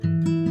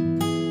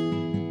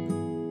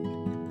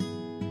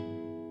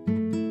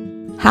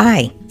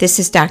Hi, this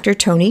is Dr.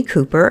 Toni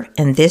Cooper,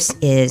 and this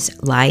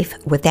is Life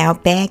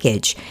Without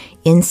Baggage,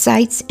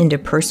 Insights into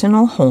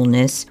Personal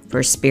Wholeness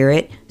for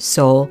Spirit,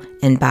 Soul,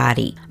 and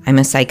Body. I'm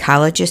a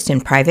psychologist in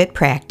private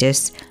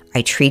practice.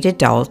 I treat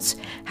adults.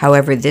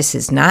 However, this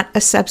is not a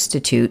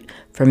substitute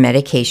for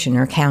medication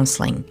or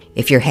counseling.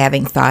 If you're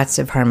having thoughts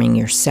of harming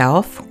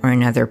yourself or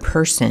another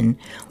person,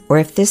 or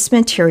if this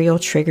material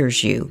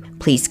triggers you,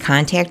 please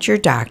contact your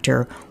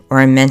doctor or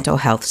a mental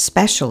health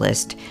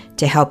specialist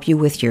to help you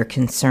with your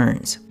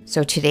concerns.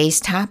 So today's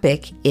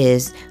topic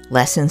is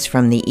Lessons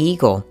from the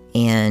Eagle,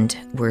 and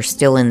we're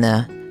still in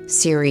the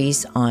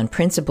series on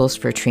principles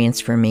for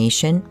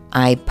transformation.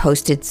 I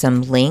posted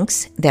some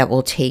links that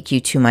will take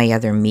you to my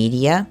other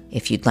media.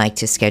 If you'd like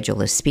to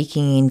schedule a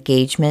speaking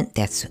engagement,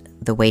 that's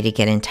the way to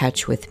get in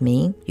touch with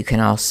me. You can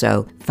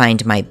also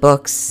find my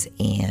books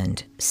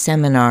and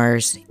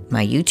seminars,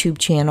 my YouTube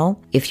channel.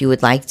 If you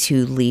would like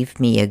to leave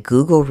me a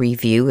Google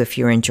review if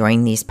you're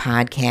enjoying these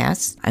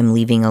podcasts, I'm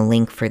leaving a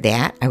link for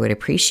that. I would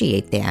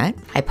appreciate that.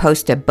 I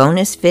post a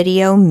bonus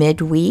video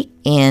midweek,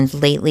 and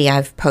lately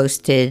I've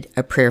posted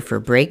a prayer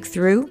for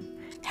breakthrough,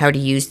 how to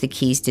use the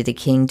keys to the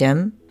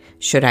kingdom,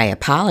 should I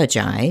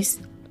apologize,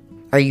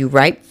 are you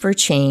ripe for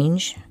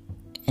change,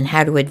 and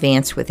how to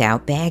advance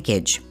without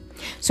baggage.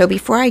 So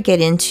before I get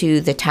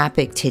into the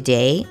topic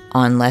today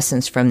on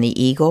Lessons from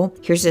the Eagle,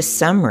 here's a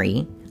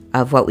summary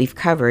of what we've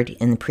covered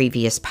in the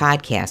previous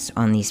podcasts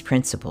on these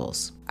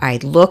principles. I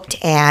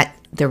looked at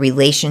the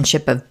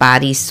relationship of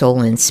body,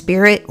 soul, and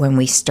spirit when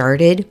we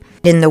started.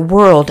 In the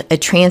world, a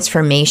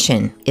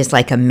transformation is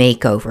like a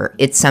makeover.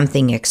 It's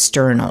something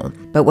external.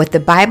 But what the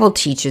Bible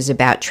teaches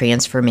about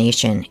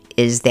transformation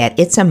is that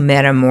it's a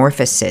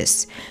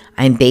metamorphosis.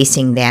 I'm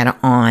basing that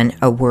on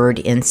a word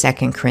in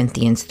 2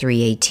 Corinthians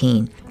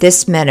 3:18.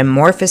 This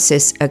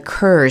metamorphosis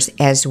occurs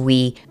as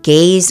we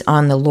gaze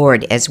on the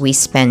Lord, as we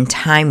spend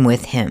time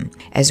with Him,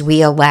 as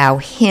we allow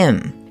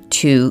Him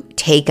to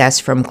take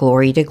us from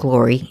glory to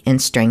glory and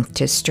strength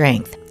to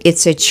strength.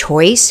 It's a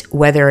choice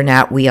whether or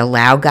not we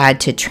allow God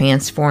to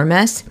transform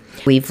us.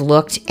 We've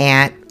looked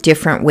at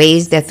different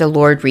ways that the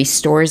Lord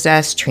restores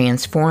us,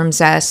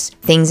 transforms us,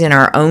 things in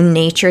our own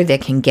nature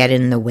that can get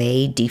in the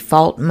way,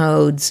 default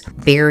modes,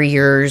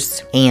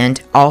 barriers,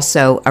 and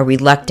also a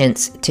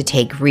reluctance to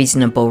take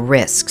reasonable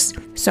risks.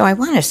 So I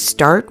want to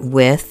start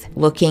with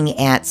looking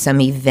at some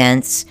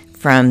events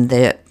from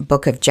the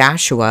book of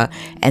Joshua,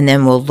 and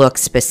then we'll look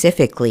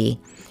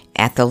specifically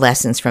at the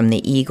lessons from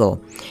the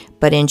eagle.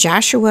 But in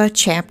Joshua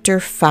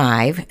chapter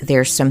 5,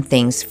 there's some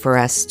things for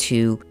us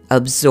to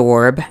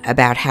absorb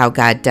about how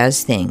God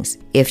does things.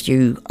 If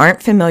you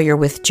aren't familiar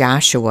with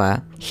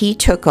Joshua, he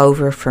took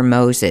over for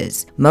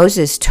Moses.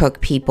 Moses took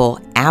people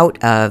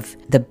out of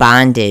the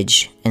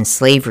bondage and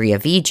slavery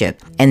of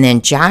Egypt, and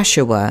then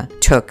Joshua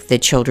took the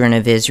children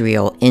of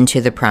Israel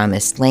into the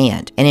promised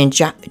land. And in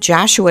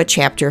Joshua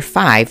chapter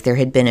 5, there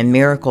had been a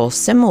miracle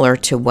similar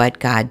to what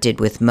God did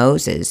with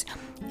Moses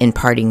in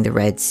parting the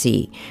Red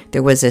Sea.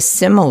 There was a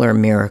similar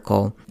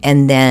miracle.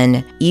 And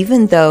then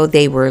even though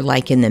they were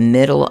like in the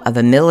middle of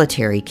a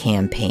military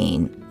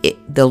campaign,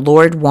 the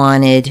Lord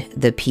wanted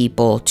the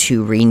people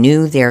to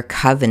renew their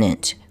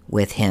covenant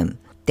with Him.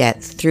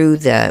 That through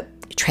the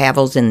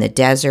travels in the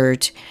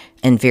desert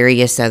and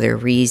various other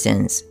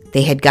reasons,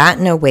 they had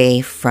gotten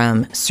away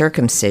from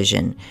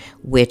circumcision,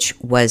 which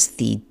was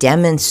the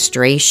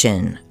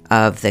demonstration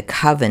of the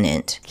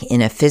covenant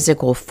in a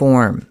physical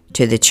form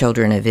to the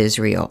children of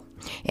Israel.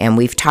 And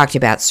we've talked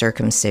about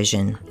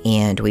circumcision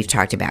and we've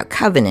talked about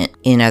covenant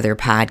in other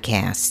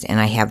podcasts. And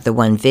I have the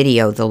one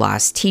video, The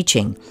Lost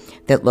Teaching,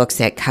 that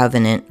looks at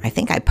covenant. I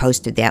think I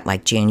posted that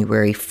like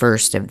January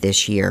 1st of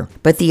this year.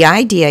 But the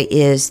idea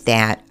is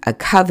that a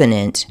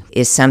covenant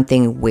is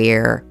something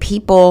where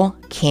people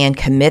can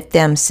commit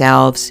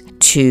themselves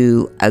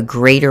to a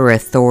greater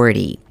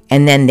authority,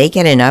 and then they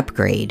get an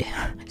upgrade.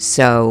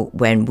 So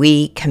when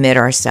we commit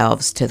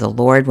ourselves to the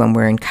Lord, when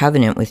we're in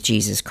covenant with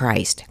Jesus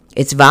Christ,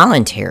 it's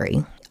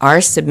voluntary.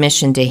 Our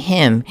submission to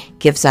Him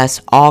gives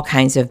us all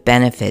kinds of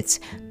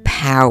benefits,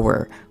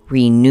 power,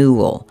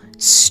 renewal,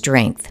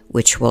 strength,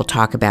 which we'll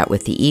talk about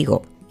with the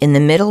eagle. In the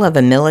middle of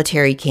a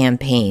military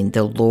campaign,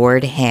 the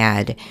Lord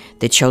had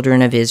the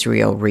children of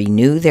Israel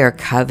renew their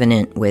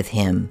covenant with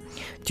Him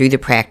through the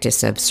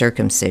practice of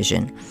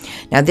circumcision.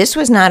 Now, this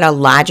was not a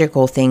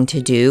logical thing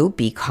to do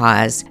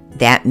because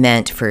that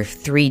meant for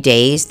 3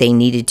 days they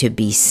needed to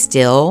be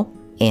still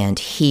and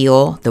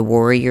heal the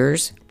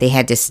warriors. They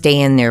had to stay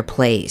in their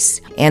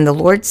place. And the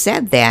Lord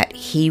said that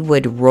He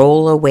would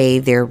roll away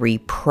their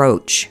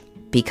reproach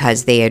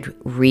because they had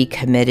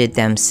recommitted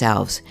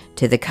themselves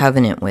to the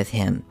covenant with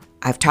Him.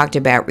 I've talked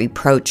about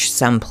reproach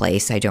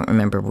someplace, I don't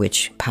remember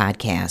which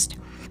podcast.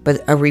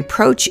 But a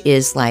reproach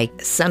is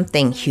like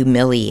something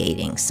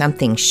humiliating,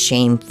 something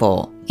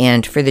shameful.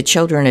 And for the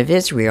children of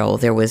Israel,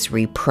 there was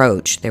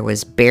reproach, there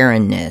was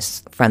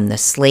barrenness from the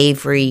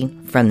slavery,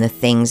 from the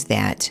things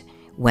that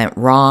went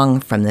wrong,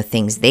 from the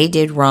things they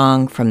did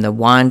wrong, from the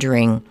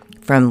wandering,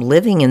 from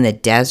living in the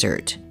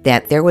desert,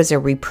 that there was a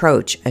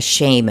reproach, a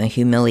shame, a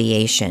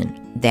humiliation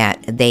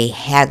that they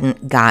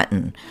hadn't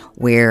gotten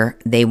where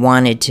they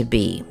wanted to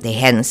be. They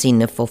hadn't seen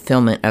the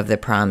fulfillment of the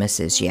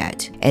promises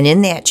yet. And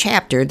in that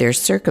chapter,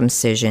 there's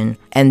circumcision,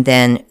 and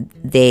then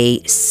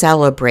they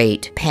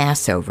celebrate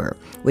Passover,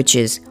 which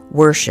is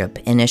worship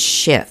and a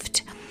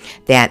shift,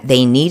 that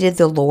they needed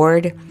the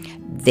Lord.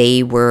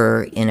 They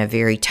were in a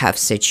very tough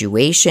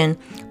situation,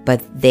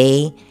 but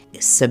they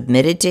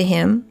submitted to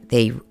Him.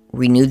 They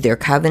renewed their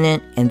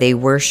covenant, and they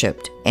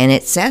worshiped. And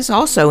it says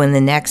also in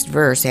the next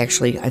verse,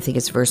 actually, I think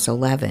it's verse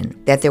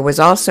 11, that there was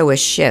also a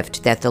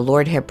shift, that the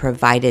Lord had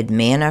provided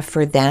manna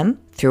for them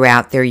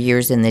throughout their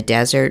years in the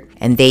desert,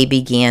 and they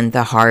began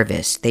the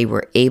harvest. They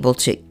were able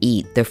to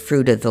eat the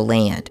fruit of the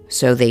land.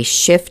 So they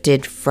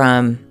shifted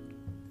from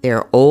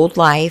their old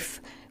life,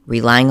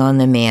 relying on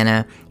the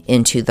manna,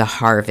 into the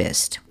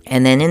harvest.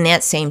 And then in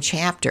that same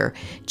chapter,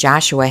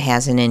 Joshua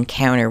has an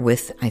encounter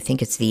with, I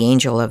think it's the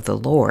angel of the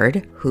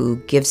Lord, who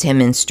gives him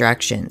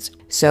instructions.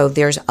 So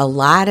there's a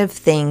lot of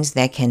things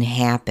that can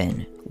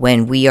happen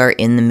when we are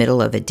in the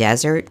middle of a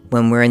desert,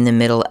 when we're in the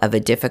middle of a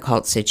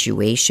difficult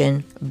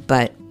situation.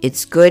 But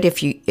it's good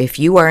if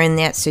you are in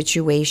that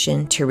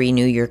situation to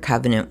renew your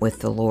covenant with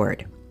the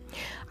Lord.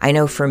 I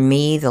know for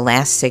me, the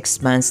last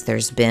 6 months,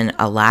 there's been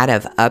a lot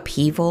of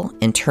upheaval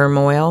and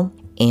turmoil,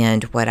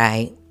 and what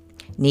I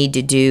need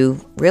to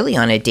do really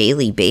on a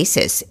daily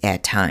basis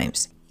at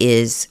times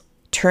is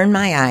turn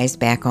my eyes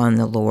back on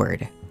the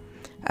Lord,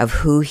 of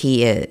who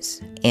He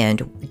is,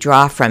 and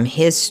draw from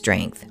His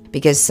strength,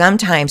 because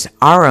sometimes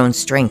our own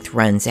strength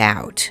runs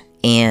out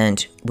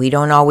and we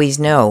don't always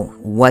know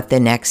what the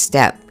next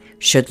step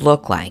should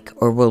look like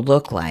or will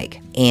look like,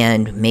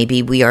 and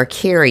maybe we are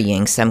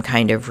carrying some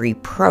kind of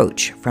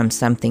reproach from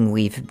something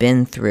we've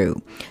been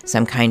through,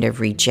 some kind of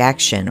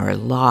rejection or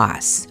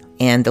loss.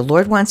 And the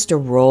Lord wants to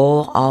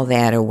roll all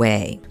that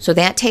away. So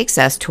that takes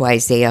us to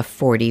Isaiah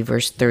 40,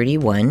 verse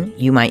 31.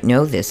 You might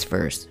know this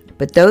verse.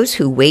 But those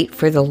who wait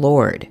for the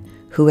Lord,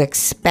 who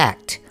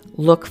expect,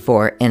 look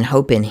for, and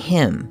hope in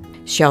Him,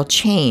 shall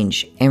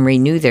change and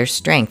renew their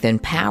strength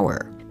and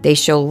power. They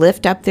shall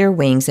lift up their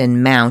wings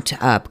and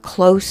mount up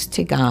close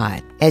to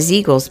God, as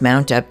eagles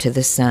mount up to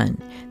the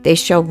sun. They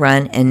shall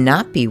run and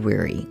not be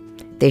weary.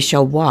 They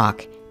shall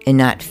walk and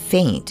not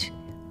faint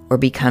or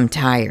become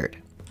tired.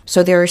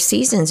 So there are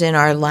seasons in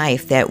our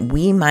life that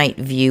we might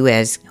view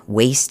as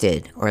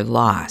wasted or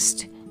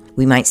lost.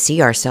 We might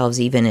see ourselves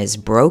even as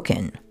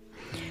broken.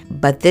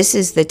 But this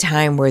is the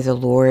time where the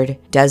Lord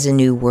does a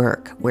new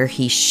work, where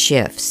He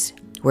shifts,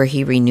 where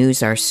He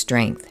renews our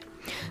strength.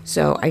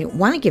 So I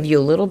want to give you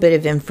a little bit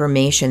of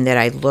information that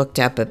I looked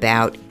up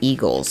about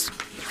eagles.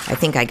 I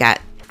think I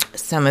got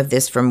some of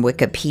this from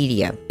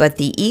Wikipedia. But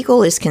the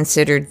eagle is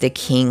considered the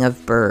king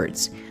of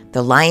birds.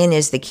 The lion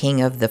is the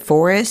king of the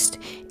forest,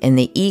 and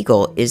the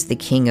eagle is the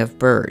king of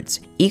birds.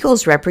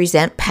 Eagles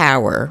represent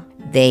power.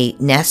 They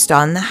nest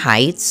on the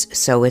heights,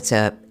 so it's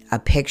a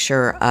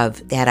picture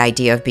of that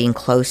idea of being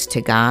close to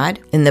God.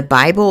 In the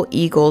Bible,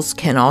 eagles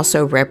can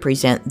also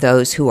represent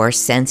those who are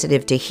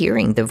sensitive to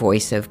hearing the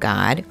voice of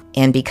God.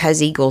 And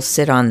because eagles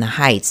sit on the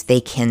heights,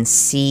 they can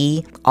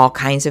see all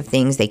kinds of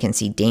things. They can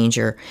see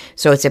danger.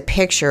 So it's a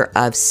picture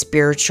of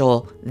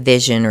spiritual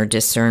vision or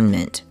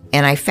discernment.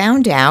 And I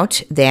found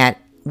out that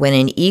when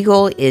an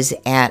eagle is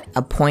at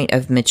a point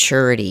of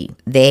maturity,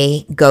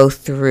 they go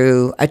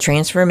through a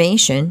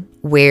transformation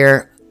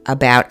where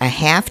about a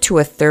half to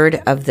a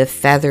third of the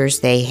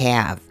feathers they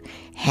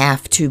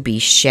have to be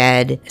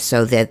shed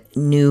so that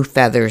new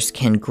feathers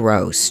can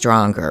grow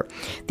stronger.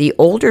 The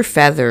older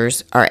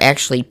feathers are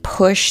actually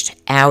pushed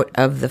out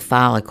of the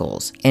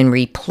follicles and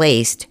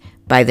replaced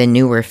by the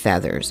newer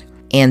feathers,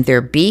 and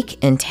their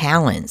beak and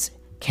talons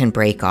can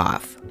break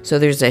off. So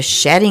there's a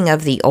shedding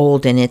of the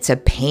old, and it's a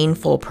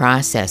painful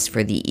process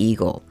for the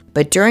eagle.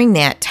 But during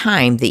that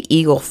time, the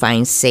eagle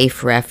finds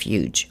safe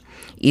refuge,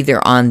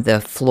 either on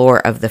the floor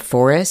of the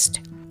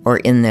forest or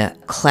in the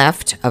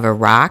cleft of a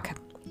rock.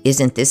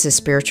 Isn't this a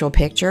spiritual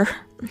picture?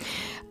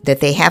 That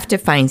they have to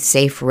find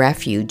safe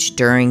refuge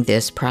during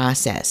this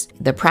process.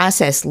 The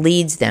process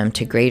leads them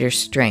to greater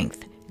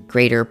strength,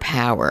 greater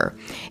power,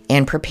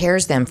 and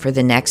prepares them for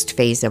the next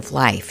phase of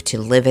life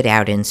to live it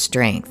out in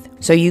strength.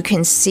 So you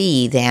can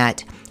see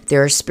that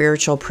there are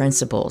spiritual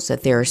principles,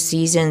 that there are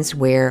seasons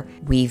where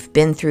we've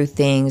been through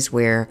things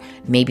where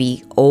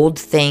maybe old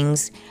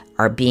things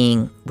are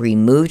being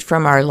removed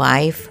from our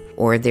life,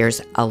 or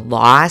there's a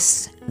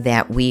loss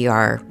that we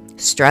are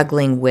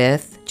struggling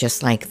with,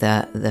 just like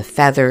the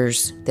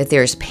feathers, that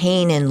there's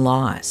pain in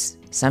loss.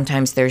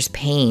 Sometimes there's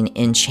pain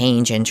in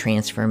change and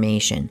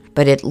transformation,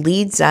 but it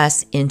leads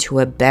us into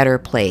a better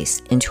place,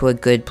 into a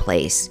good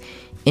place,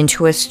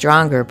 into a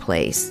stronger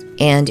place.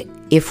 And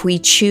if we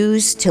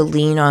choose to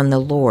lean on the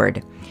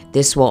Lord,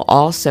 this will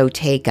also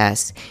take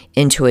us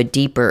into a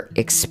deeper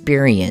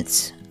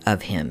experience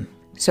of Him.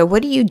 So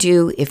what do you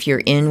do if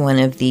you're in one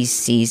of these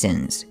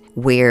seasons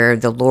where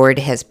the Lord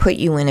has put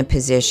you in a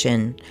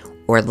position,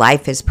 or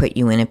life has put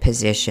you in a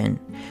position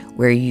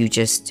where you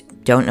just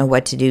don't know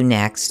what to do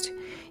next?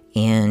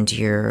 and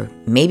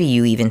maybe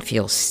you even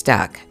feel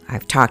stuck.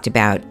 I've talked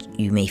about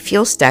you may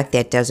feel stuck.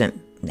 That doesn't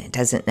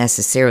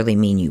necessarily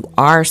mean you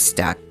are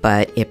stuck,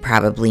 but it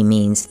probably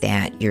means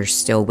that you're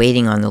still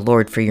waiting on the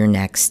Lord for your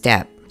next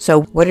step.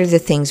 So what are the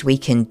things we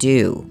can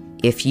do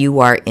if you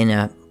are in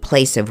a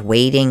place of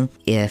waiting,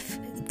 if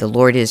the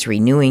Lord is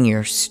renewing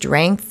your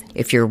strength,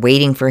 if you're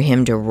waiting for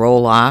Him to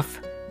roll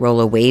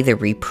away the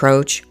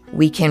reproach?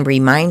 We can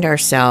remind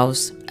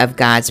ourselves of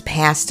God's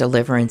past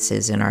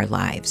deliverances in our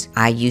lives.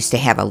 I used to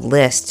have a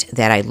list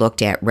that I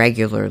looked at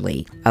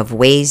regularly of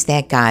ways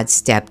that God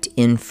stepped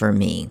in for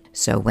me.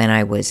 So when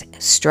I was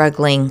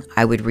struggling,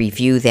 I would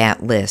review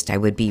that list. I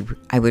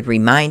would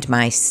remind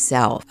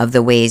myself of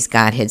the ways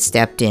God had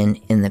stepped in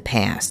the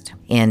past.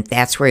 And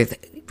that's where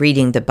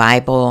reading the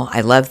Bible,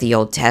 I love the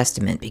Old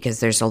Testament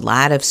because there's a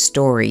lot of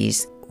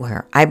stories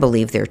where I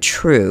believe they're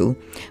true,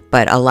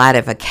 but a lot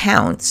of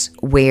accounts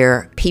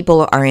where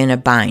people are in a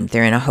bind.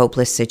 They're in a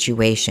hopeless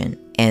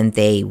situation and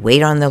they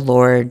wait on the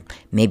Lord.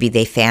 Maybe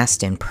they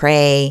fast and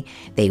pray,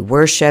 they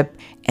worship,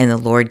 and the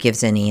Lord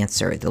gives an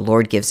answer. The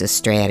Lord gives a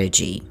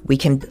strategy. We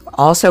can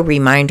also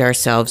remind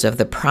ourselves of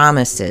the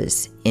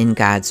promises in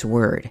God's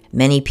Word.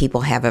 Many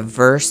people have a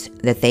verse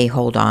that they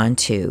hold on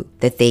to,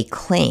 that they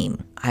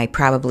claim. I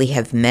probably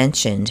have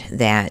mentioned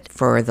that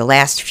for the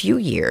last few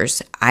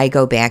years, I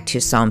go back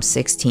to Psalm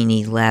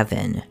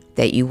 16:11,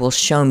 that you will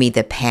show me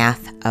the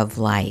path of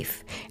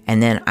life.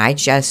 And then I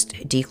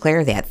just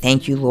declare that.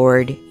 Thank you,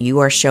 Lord. You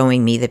are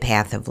showing me the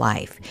path of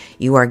life.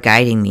 You are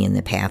guiding me in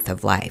the path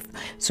of life.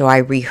 So I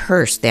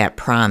rehearse that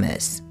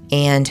promise.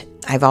 And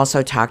I've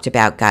also talked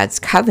about God's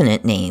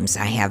covenant names.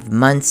 I have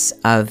months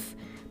of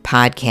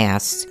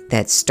podcasts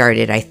that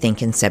started, I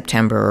think, in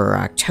September or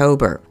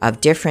October, of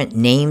different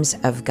names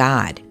of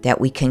God that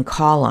we can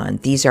call on.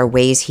 These are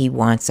ways He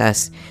wants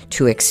us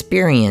to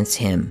experience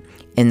Him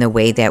in the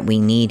way that we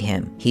need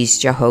Him. He's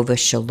Jehovah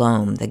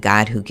Shalom, the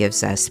God who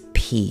gives us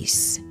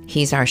peace.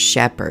 He's our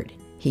shepherd.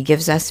 He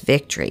gives us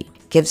victory,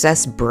 gives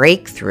us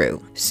breakthrough.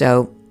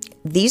 So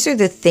these are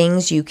the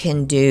things you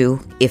can do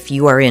if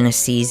you are in a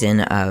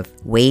season of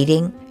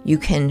waiting. You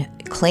can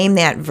claim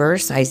that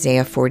verse,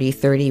 Isaiah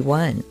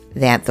 40:31,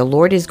 that the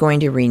Lord is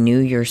going to renew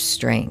your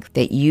strength,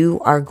 that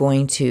you are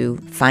going to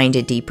find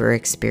a deeper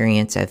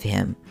experience of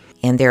Him.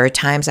 And there are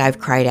times I've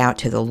cried out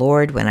to the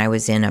Lord when I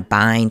was in a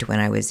bind, when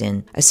I was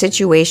in a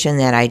situation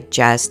that I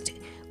just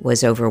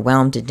was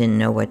overwhelmed and didn't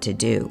know what to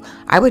do.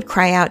 I would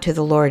cry out to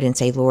the Lord and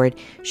say, Lord,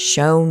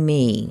 show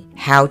me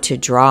how to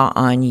draw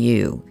on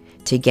you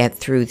to get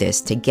through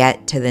this, to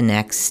get to the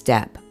next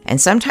step. And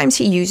sometimes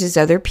He uses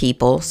other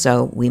people,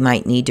 so we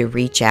might need to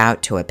reach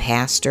out to a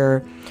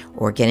pastor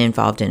or get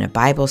involved in a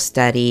Bible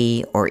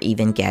study or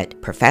even get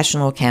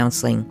professional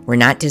counseling. We're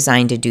not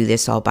designed to do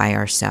this all by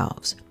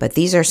ourselves. But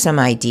these are some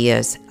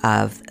ideas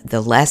of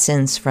the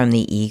lessons from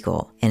the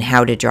eagle and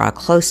how to draw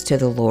close to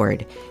the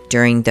Lord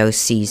during those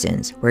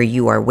seasons where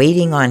you are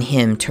waiting on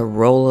Him to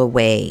roll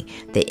away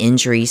the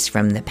injuries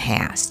from the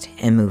past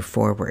and move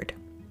forward.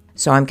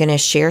 So I'm going to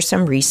share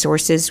some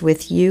resources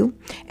with you,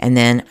 and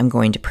then I'm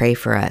going to pray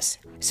for us.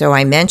 So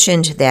I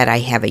mentioned that I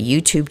have a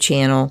YouTube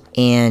channel,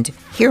 and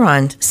here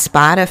on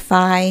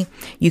Spotify,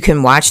 you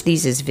can watch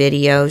these as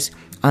videos.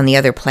 On the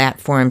other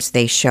platforms,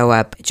 they show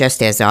up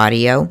just as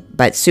audio.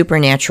 But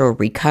Supernatural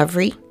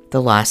Recovery,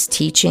 The Lost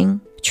Teaching,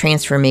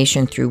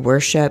 Transformation Through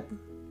Worship,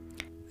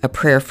 A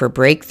Prayer for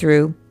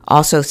Breakthrough,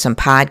 also some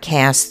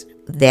podcasts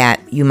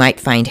that you might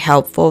find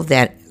helpful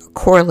that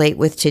correlate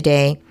with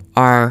today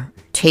are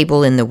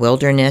Table in the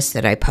Wilderness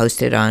that I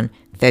posted on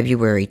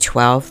February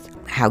 12th,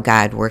 how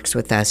God works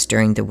with us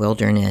during the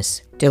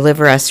wilderness.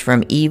 Deliver Us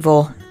from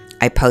Evil,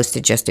 I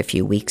posted just a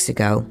few weeks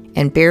ago.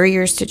 And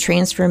Barriers to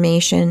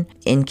Transformation,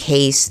 in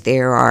case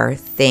there are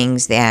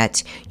things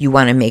that you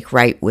want to make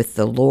right with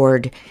the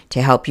Lord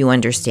to help you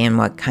understand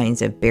what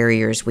kinds of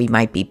barriers we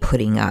might be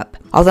putting up.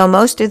 Although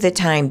most of the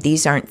time,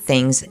 these aren't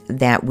things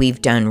that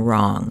we've done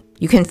wrong.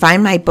 You can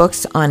find my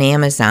books on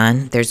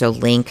Amazon. There's a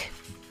link.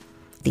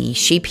 The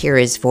Sheep Hear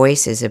His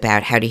Voice is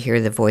about how to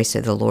hear the voice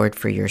of the Lord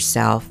for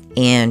yourself.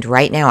 And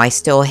right now I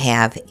still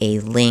have a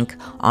link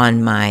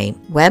on my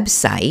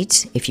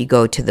website. If you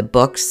go to the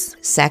books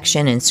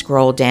section and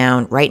scroll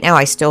down, right now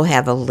I still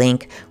have a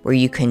link where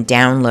you can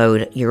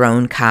download your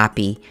own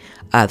copy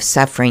of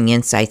Suffering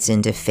Insights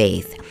into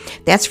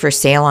Faith. That's for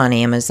sale on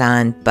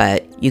Amazon,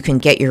 but you can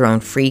get your own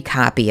free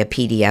copy, a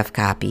PDF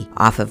copy,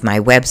 off of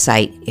my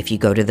website if you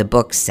go to the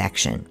books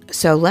section.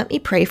 So let me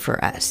pray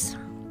for us.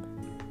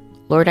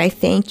 Lord, I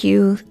thank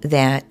you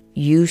that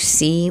you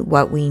see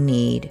what we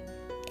need.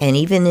 And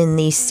even in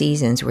these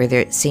seasons where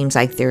it seems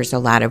like there's a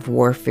lot of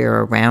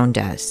warfare around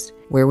us,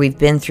 where we've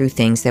been through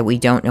things that we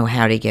don't know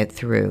how to get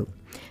through,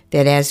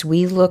 that as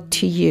we look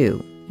to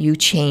you, you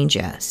change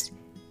us.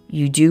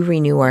 You do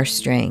renew our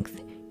strength.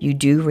 You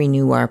do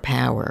renew our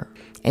power.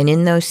 And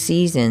in those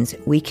seasons,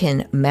 we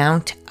can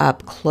mount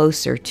up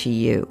closer to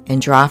you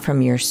and draw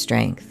from your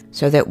strength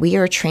so that we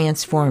are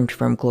transformed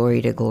from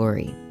glory to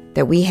glory.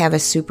 That we have a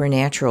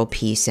supernatural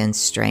peace and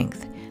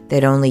strength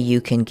that only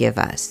you can give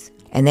us,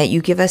 and that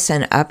you give us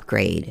an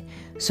upgrade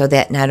so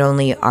that not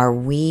only are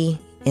we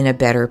in a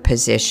better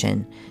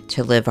position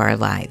to live our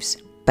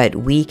lives, but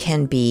we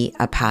can be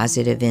a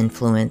positive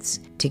influence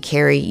to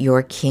carry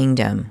your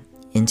kingdom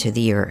into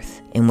the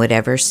earth in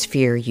whatever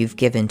sphere you've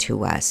given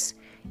to us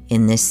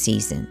in this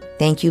season.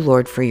 Thank you,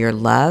 Lord, for your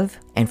love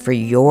and for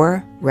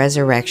your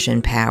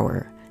resurrection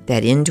power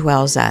that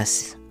indwells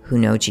us who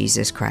know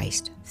Jesus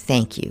Christ.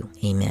 Thank you.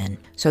 Amen.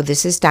 So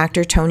this is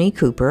Dr. Tony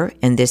Cooper,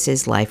 and this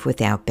is Life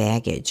Without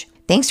Baggage.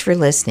 Thanks for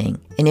listening.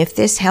 And if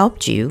this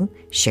helped you,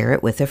 share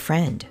it with a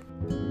friend.